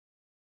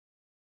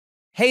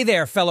Hey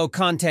there, fellow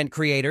content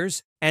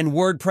creators and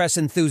WordPress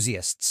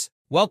enthusiasts.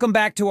 Welcome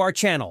back to our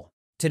channel.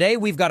 Today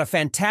we've got a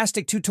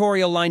fantastic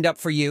tutorial lined up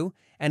for you,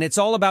 and it's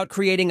all about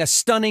creating a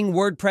stunning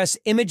WordPress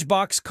image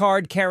box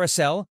card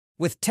carousel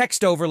with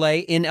text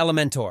overlay in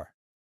Elementor.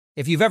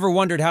 If you've ever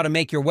wondered how to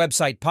make your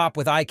website pop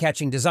with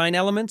eye-catching design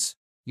elements,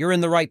 you're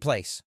in the right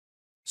place.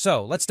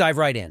 So let's dive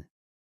right in.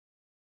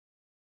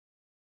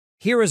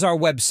 Here is our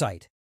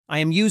website. I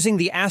am using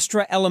the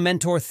Astra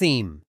Elementor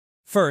theme.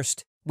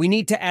 First, we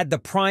need to add the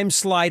Prime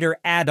Slider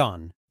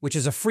add-on, which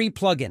is a free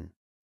plugin.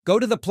 Go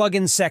to the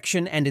plugins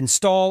section and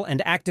install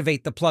and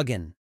activate the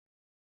plugin.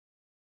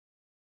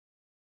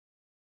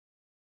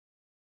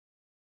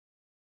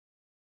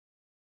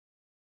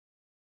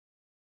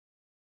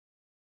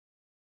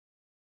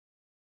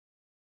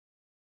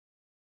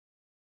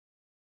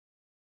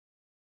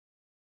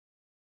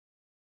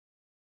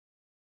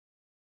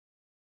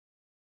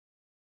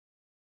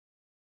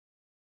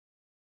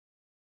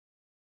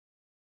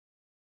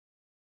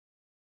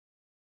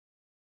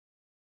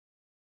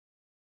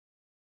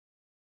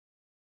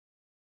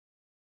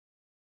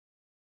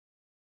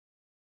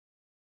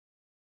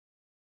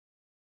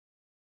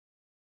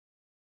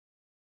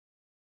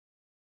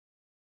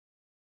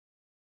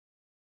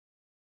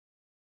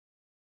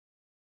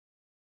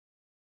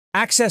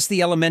 Access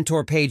the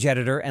Elementor page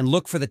editor and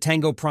look for the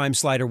Tango Prime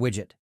Slider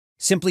widget.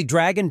 Simply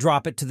drag and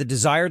drop it to the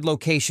desired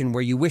location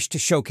where you wish to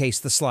showcase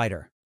the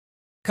slider.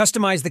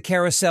 Customize the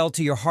carousel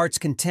to your heart's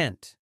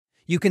content.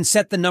 You can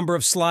set the number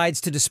of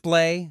slides to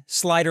display,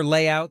 slider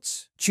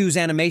layouts, choose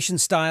animation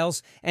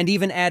styles, and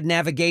even add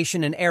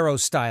navigation and arrow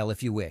style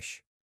if you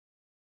wish.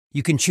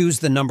 You can choose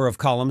the number of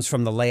columns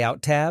from the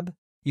Layout tab.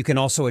 You can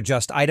also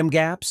adjust item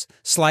gaps,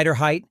 slider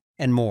height,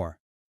 and more.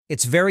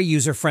 It's very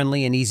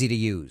user-friendly and easy to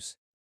use.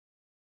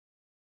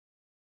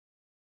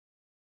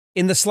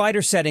 In the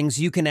slider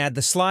settings, you can add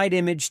the slide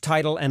image,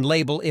 title, and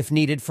label if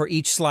needed for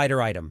each slider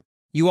item.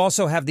 You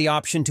also have the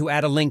option to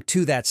add a link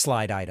to that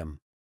slide item.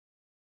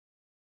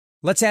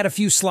 Let's add a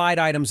few slide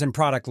items and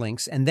product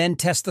links, and then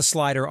test the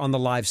slider on the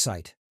live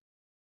site.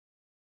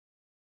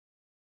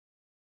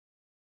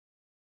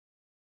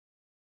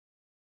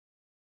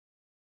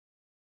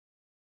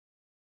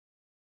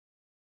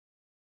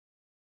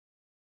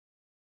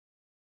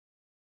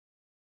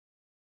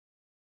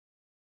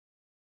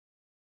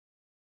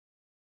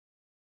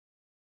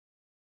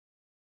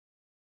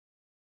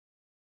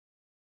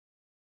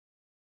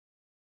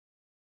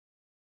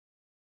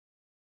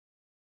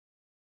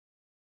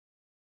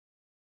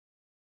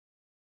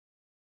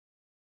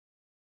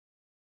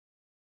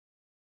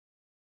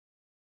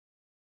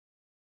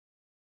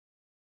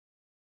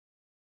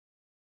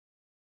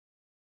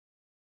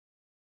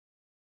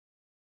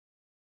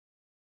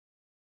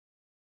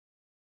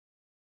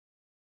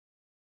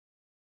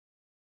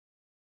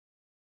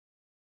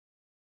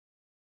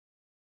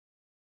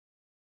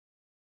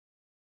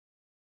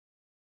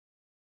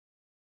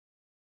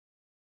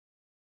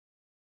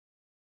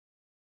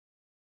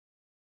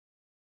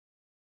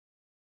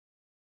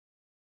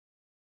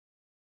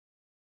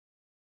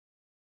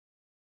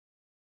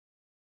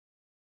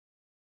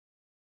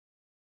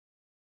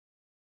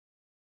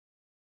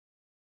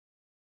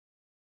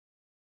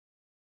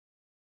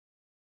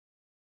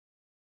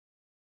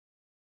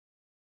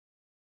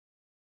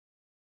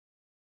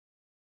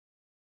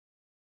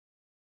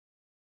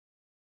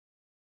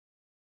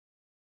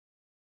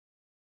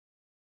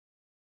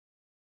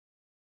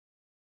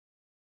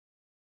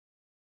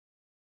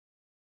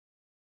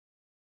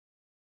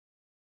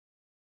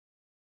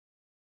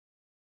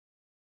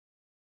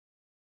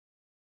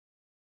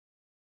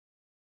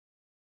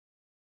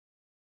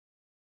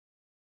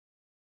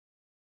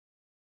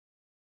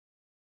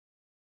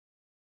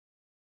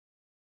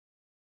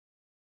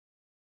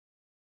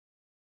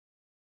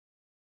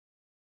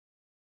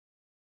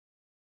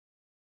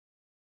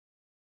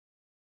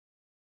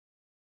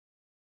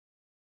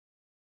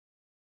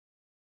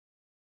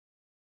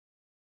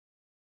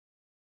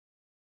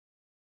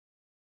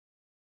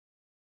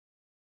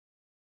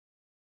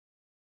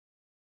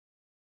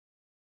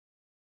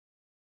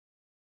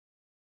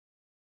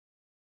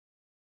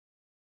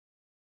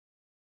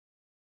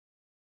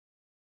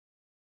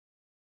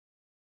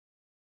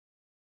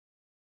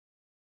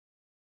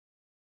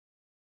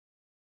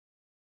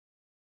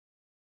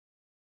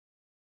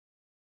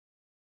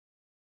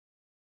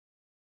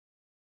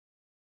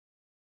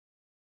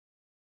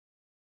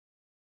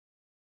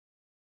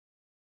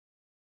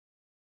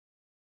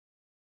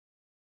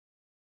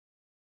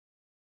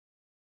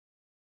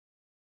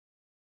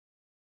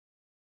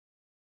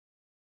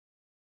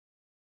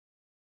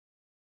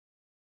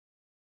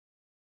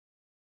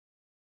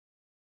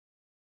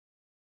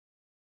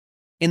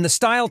 In the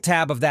Style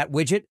tab of that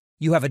widget,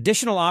 you have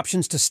additional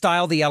options to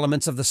style the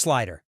elements of the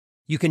slider.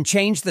 You can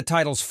change the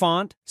title's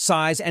font,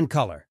 size, and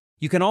color.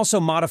 You can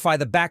also modify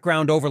the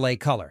background overlay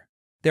color.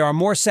 There are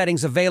more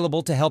settings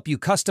available to help you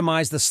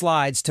customize the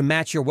slides to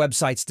match your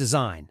website's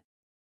design.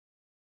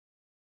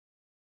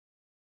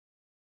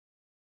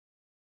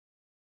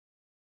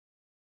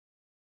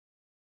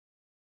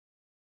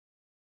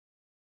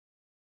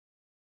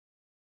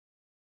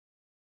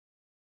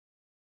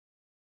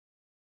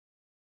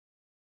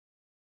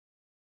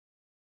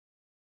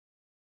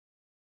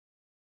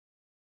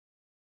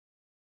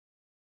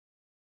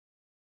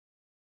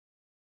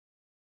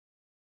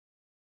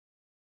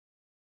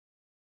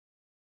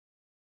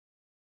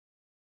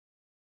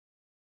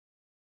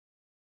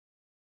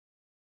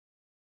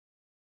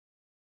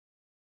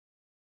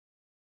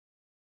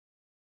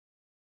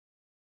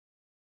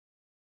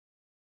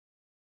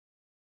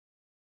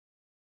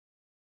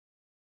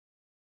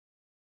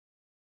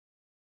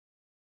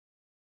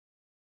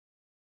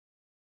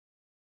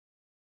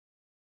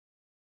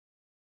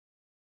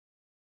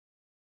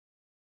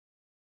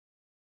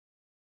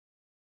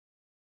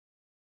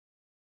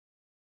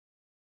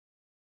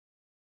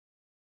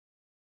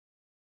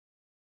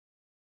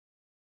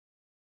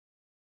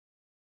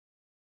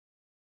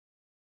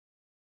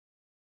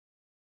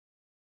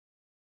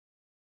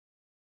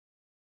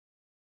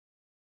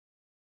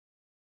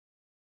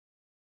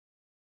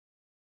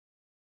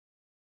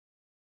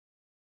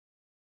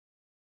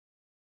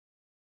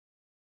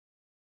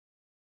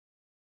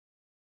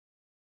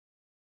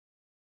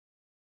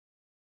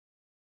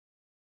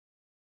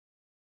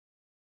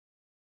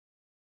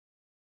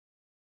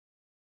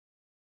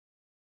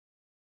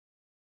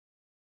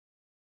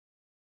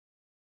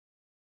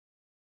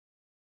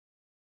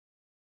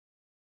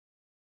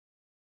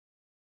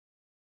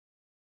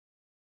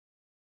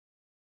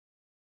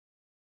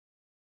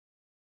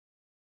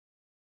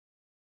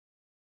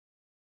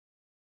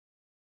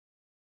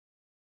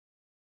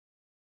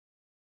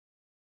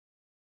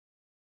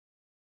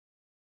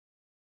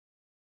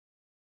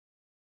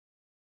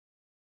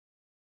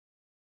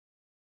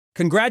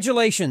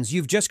 Congratulations,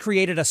 you've just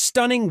created a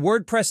stunning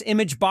WordPress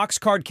image box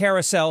card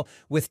carousel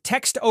with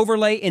text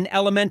overlay in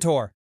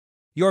Elementor.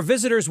 Your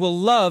visitors will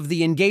love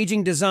the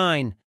engaging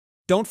design.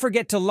 Don't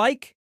forget to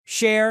like,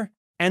 share,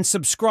 and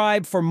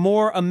subscribe for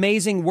more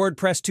amazing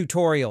WordPress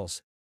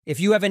tutorials. If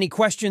you have any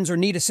questions or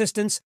need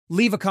assistance,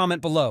 leave a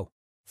comment below.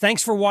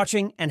 Thanks for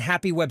watching and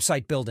happy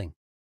website building.